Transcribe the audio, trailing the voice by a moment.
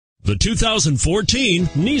The 2014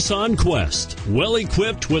 Nissan Quest. Well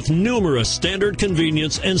equipped with numerous standard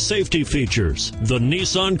convenience and safety features, the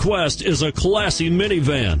Nissan Quest is a classy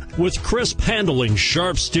minivan with crisp handling,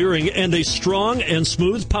 sharp steering, and a strong and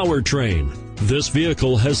smooth powertrain. This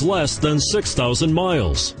vehicle has less than 6,000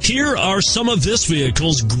 miles. Here are some of this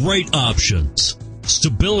vehicle's great options: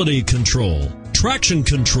 stability control, traction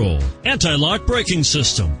control, anti-lock braking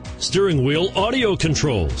system, steering wheel audio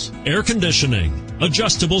controls, air conditioning,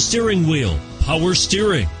 adjustable steering wheel, power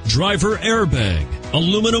steering, driver airbag,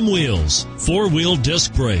 aluminum wheels, four-wheel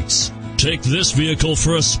disc brakes. Take this vehicle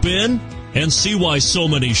for a spin and see why so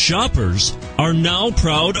many shoppers are now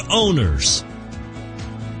proud owners.